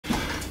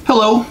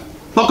Hello,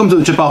 welcome to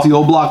the Chip Off the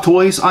Old Block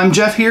Toys. I'm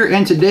Jeff here,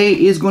 and today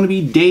is going to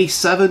be day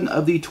 7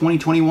 of the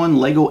 2021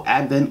 LEGO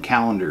Advent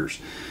Calendars.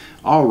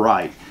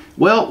 Alright,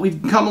 well,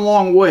 we've come a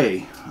long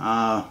way.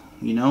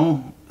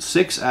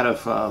 6 out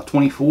of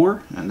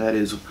 24, and that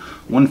is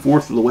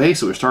 1/4 of the way,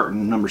 so we're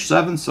starting number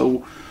 7,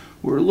 so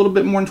we're a little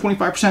bit more than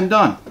 25%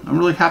 done. I'm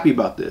really happy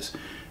about this.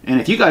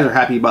 And if you guys are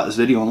happy about this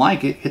video and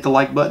like it, hit the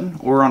like button,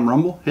 or on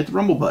Rumble, hit the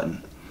Rumble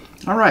button.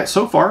 Alright,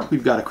 so far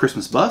we've got a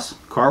Christmas bus,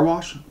 car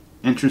wash,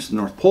 entrance to the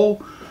North Pole,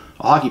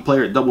 a hockey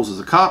player that doubles as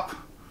a cop,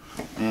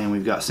 and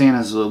we've got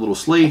Santa's little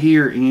sleigh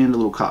here and a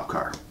little cop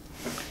car.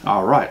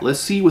 Alright, let's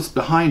see what's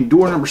behind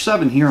door number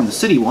 7 here on the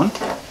city one.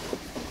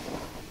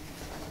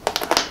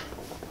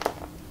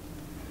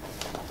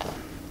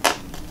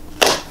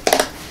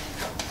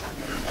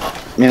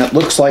 And it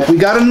looks like we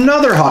got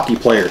another hockey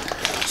player.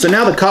 So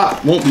now the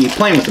cop won't be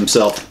playing with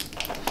himself.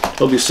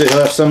 He'll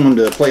have someone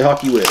to play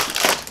hockey with.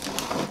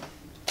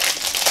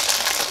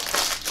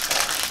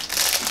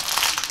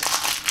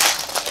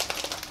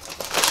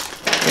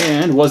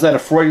 And was that a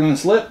Freudian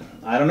slip?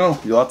 I don't know.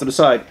 You'll have to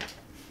decide.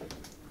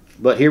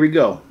 But here we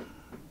go.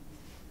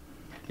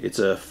 It's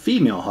a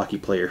female hockey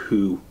player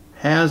who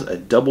has a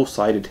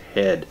double-sided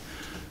head.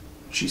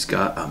 She's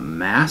got a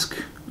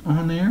mask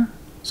on there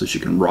so she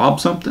can rob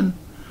something.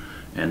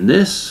 And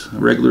this, a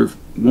regular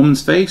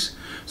woman's face.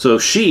 So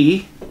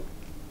she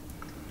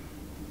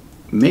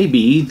may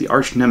be the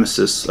arch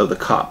nemesis of the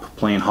cop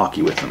playing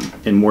hockey with him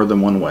in more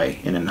than one way.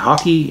 And in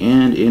hockey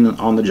and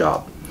on the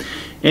job.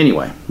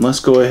 Anyway, let's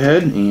go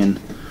ahead and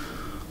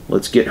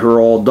let's get her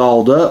all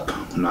dolled up.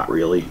 Not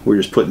really. We're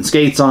just putting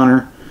skates on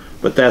her,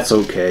 but that's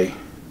okay.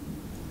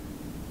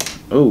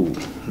 Oh.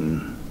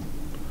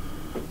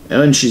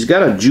 And she's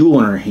got a jewel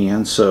in her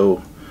hand,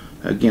 so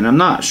again, I'm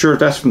not sure if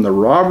that's from the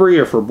robbery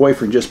or if her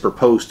boyfriend just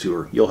proposed to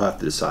her. You'll have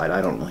to decide.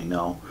 I don't really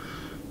know.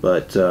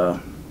 But,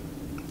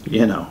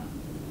 you know,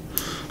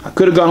 I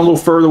could have gone a little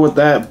further with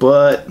that,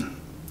 but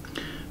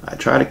I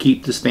try to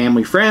keep this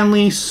family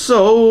friendly,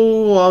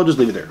 so I'll just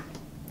leave it there.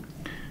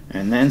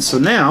 And then, so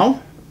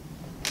now,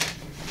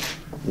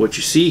 what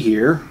you see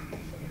here,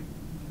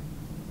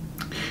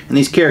 and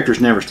these characters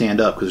never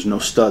stand up because there's no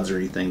studs or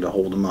anything to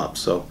hold them up,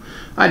 so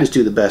I just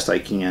do the best I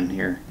can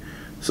here.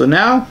 So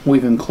now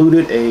we've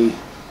included a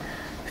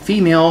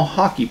female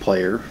hockey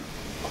player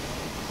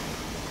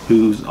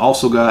who's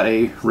also got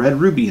a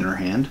red ruby in her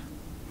hand.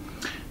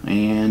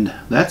 And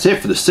that's it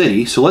for the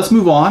city. So let's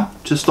move on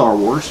to Star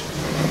Wars.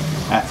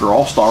 After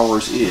all, Star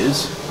Wars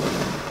is,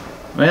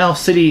 well,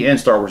 city and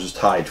Star Wars is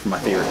tied for my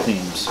favorite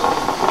themes.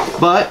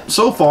 But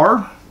so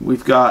far,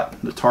 we've got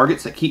the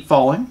targets that keep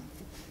falling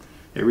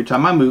every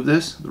time I move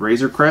this. The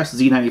Razor Crest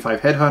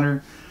Z95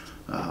 Headhunter,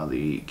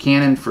 the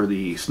cannon for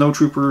the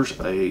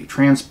snowtroopers, a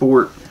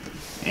transport,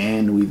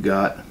 and we've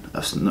got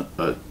a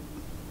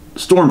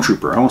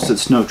stormtrooper. I almost said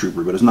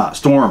snowtrooper, but it's not.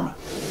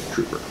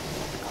 Stormtrooper.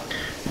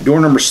 Door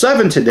number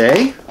 7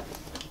 today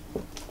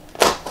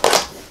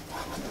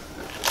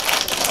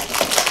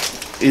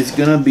is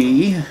going to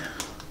be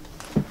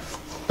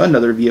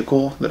another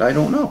vehicle that I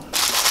don't know.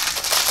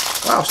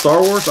 Wow,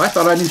 Star Wars? I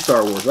thought I knew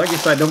Star Wars. I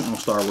guess I don't know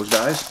Star Wars,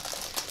 guys.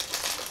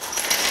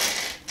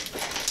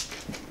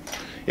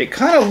 It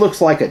kind of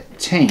looks like a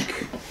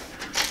tank,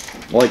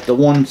 like the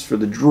ones for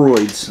the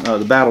droids,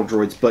 the battle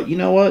droids. But you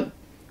know what?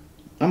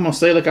 I'm going to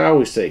say like I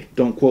always say,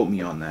 don't quote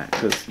me on that,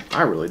 because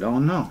I really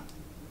don't know.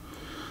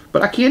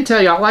 But I can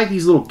tell you, I like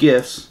these little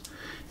gifts,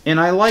 and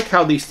I like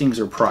how these things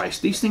are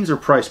priced. These things are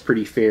priced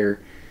pretty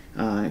fair,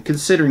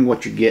 considering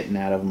what you're getting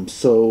out of them.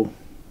 So,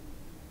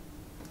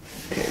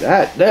 okay,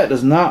 that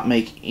does not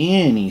make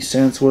any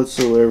sense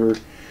whatsoever.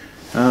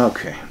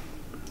 Okay,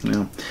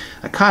 well,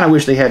 I kind of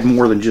wish they had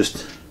more than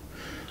just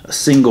a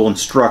single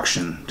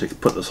instruction to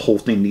put this whole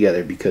thing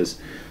together, because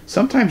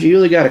sometimes you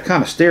really got to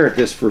kind of stare at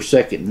this for a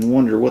second and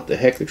wonder what the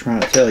heck they're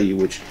trying to tell you,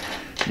 which,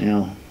 you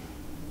know,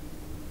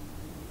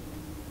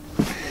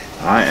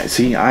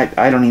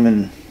 I don't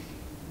even,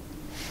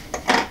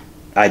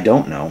 I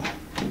don't know.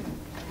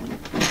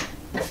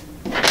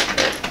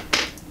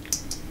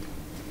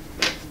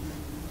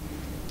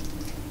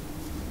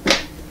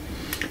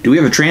 Do we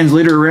have a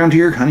translator around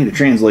here? I need a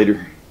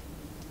translator,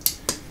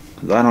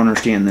 because I don't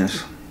understand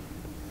this.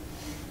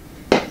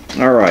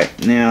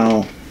 Alright,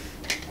 now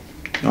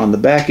on the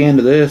back end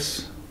of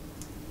this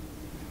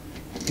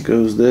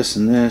goes this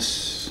and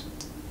this.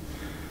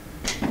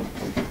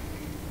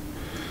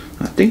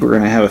 I think we're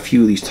going to have a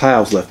few of these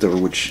tiles left over,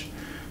 which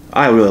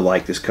I really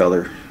like this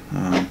color.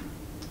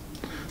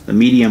 The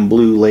medium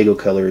blue Lego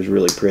color is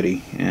really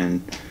pretty,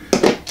 and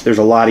there's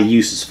a lot of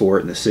uses for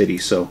it in the city,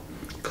 so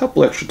a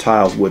couple extra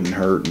tiles wouldn't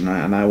hurt, and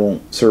I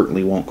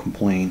certainly won't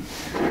complain.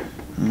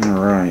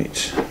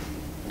 Alright.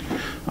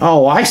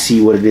 Oh, I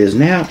see what it is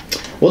now.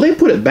 Well, they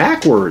put it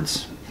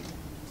backwards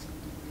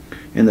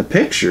in the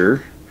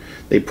picture.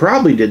 They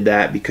probably did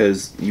that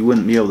because you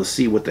wouldn't be able to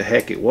see what the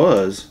heck it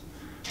was,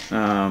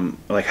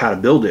 like how to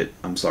build it,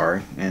 I'm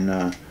sorry.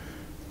 And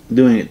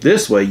doing it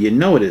this way, you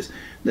know it is.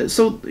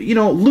 So, you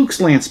know, Luke's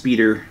land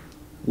speeder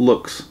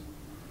looks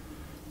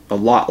a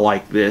lot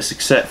like this,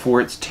 except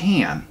for it's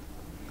tan.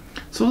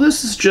 So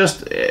this is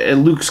just a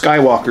Luke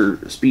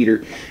Skywalker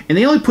speeder, and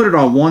they only put it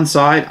on one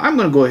side. I'm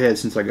going to go ahead,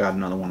 since I got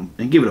another one,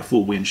 and give it a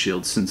full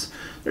windshield, since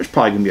there's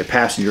probably going to be a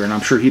passenger, and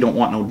I'm sure he don't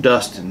want no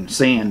dust and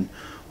sand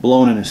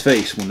blowing in his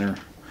face when they're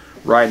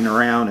riding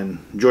around and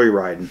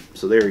joyriding.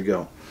 So there you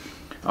go.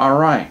 All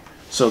right,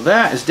 so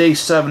that is day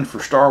 7 for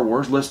Star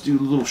Wars. Let's do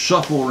a little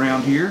shuffle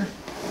around here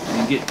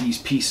and get these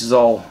pieces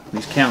all,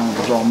 these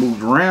calendars all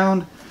moved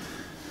around.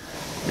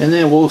 And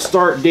then we'll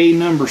start day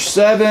number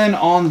 7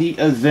 on the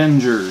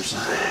Avengers.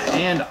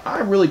 And I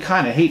really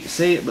kind of hate to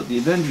say it, but the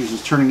Avengers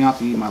is turning out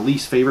to be my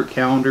least favorite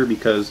calendar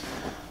because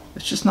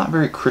it's just not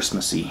very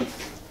Christmassy.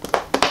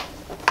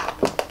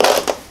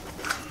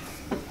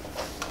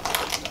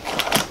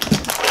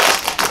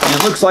 And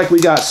it looks like we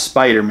got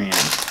Spider-Man.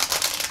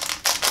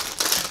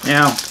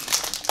 Now,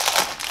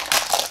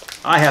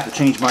 I have to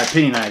change my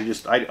opinion.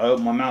 I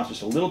opened my mouth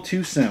just a little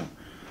too soon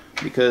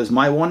because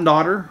my one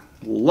daughter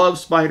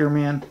loves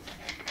Spider-Man.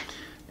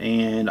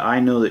 And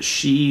I know that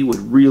she would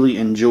really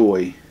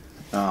enjoy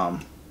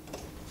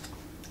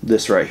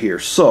this right here.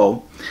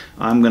 So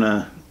I'm going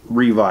to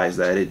revise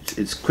that.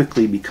 It's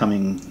quickly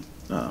becoming,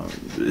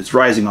 it's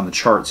rising on the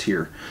charts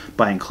here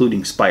by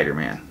including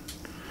Spider-Man.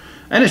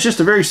 And it's just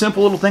a very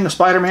simple little thing of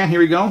Spider-Man.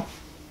 Here we go.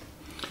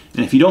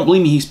 And if you don't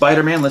believe me he's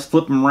Spider-Man, let's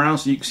flip him around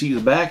so you can see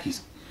the back.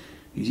 He's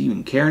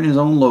even carrying his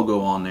own logo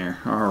on there.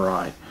 All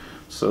right.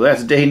 So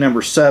that's day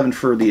number 7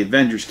 for the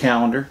Avengers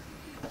calendar.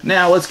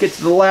 Now let's get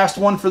to the last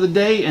one for the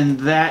day, and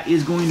that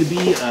is going to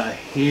be a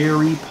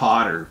Harry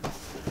Potter.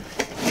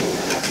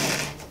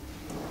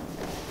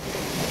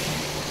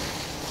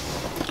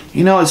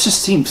 You know, it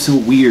just seems so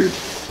weird.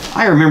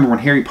 I remember when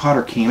Harry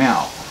Potter came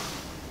out.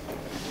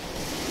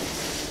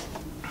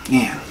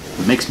 Man,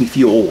 it makes me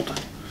feel old.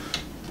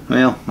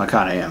 Well, I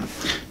kind of am.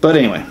 But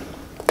anyway,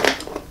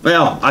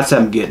 well, I said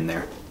I'm getting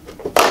there.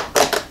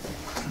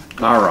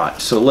 All right,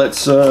 so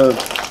let's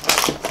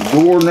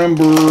door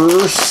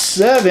number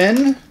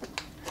 7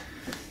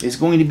 is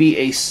going to be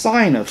a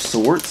sign of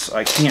sorts.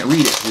 I can't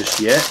read it just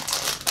yet.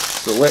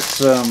 So let's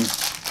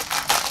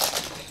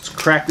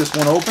crack this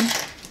one open.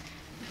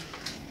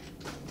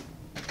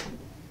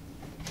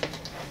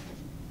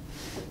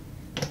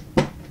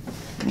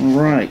 All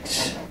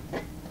right.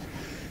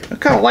 I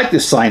kind of like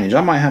this signage.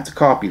 I might have to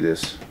copy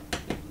this.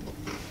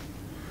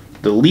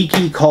 The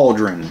Leaky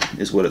Cauldron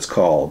is what it's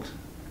called.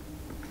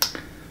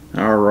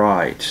 All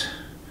right.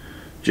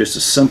 Just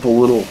a simple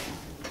little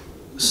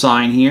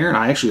sign here, and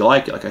I actually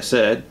like it. Like I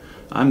said,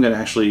 I'm going to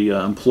actually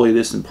employ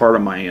this in part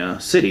of my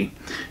city.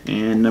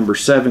 And number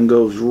 7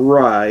 goes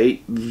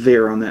right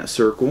there on that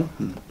circle.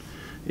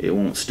 It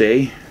won't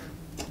stay.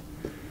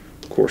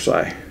 Of course,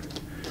 I'm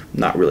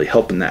not really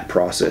helping that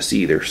process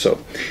either.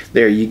 So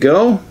there you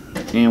go.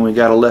 And we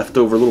got a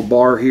leftover little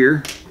bar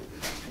here.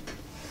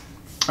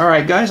 All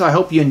right, guys, I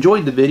hope you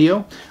enjoyed the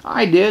video.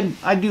 I did.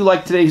 I do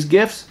like today's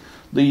gifts.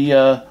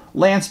 The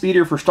land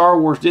speeder for Star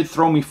Wars did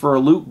throw me for a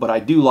loop, but I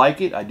do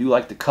like it. I do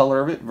like the color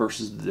of it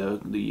versus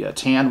the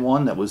tan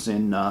one that was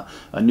in A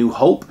New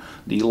Hope.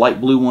 The light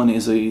blue one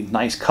is a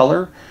nice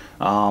color.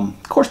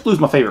 Of course, blue's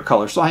my favorite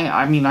color, so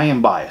I mean, I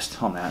am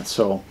biased on that.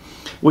 So,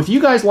 if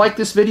you guys like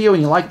this video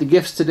and you like the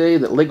gifts today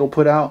that LEGO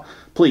put out,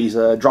 please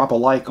drop a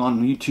like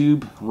on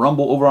YouTube,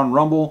 Rumble, over on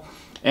Rumble,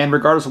 and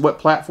regardless of what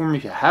platform,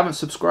 if you haven't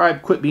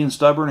subscribed, quit being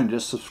stubborn and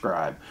just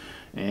subscribe.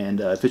 And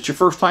if it's your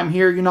first time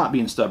here, you're not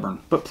being stubborn.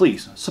 But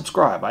please,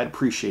 subscribe. I'd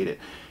appreciate it.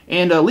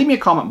 And leave me a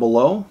comment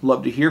below.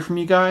 Love to hear from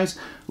you guys.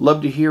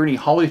 Love to hear any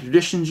holiday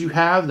traditions you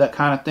have, that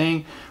kind of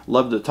thing.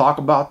 Love to talk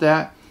about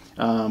that.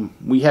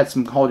 We had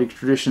some holiday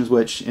traditions,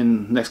 which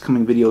in next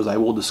coming videos I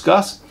will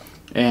discuss.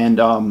 And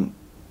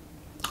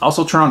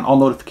also turn on all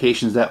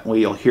notifications. That way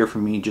you'll hear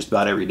from me just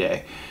about every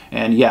day.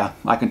 And yeah,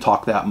 I can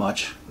talk that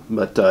much.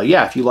 But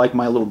yeah, if you like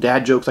my little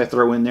dad jokes I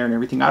throw in there and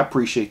everything, I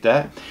appreciate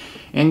that.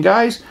 And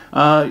guys,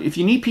 if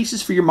you need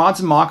pieces for your mods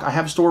and mock, I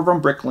have a store over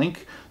on Bricklink.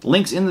 The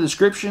link's in the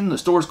description. The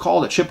store is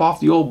called A Chip Off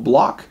the Old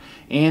Block,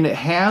 and it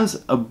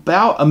has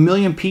about 1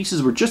 million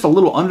pieces. We're just a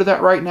little under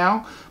that right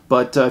now,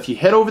 but if you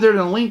head over there to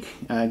the link,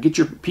 get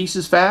your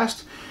pieces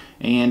fast.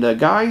 And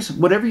guys,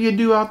 whatever you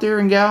do out there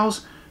and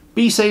gals,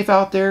 be safe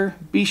out there.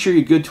 Be sure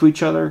you're good to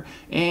each other,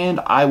 and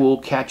I will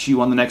catch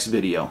you on the next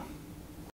video.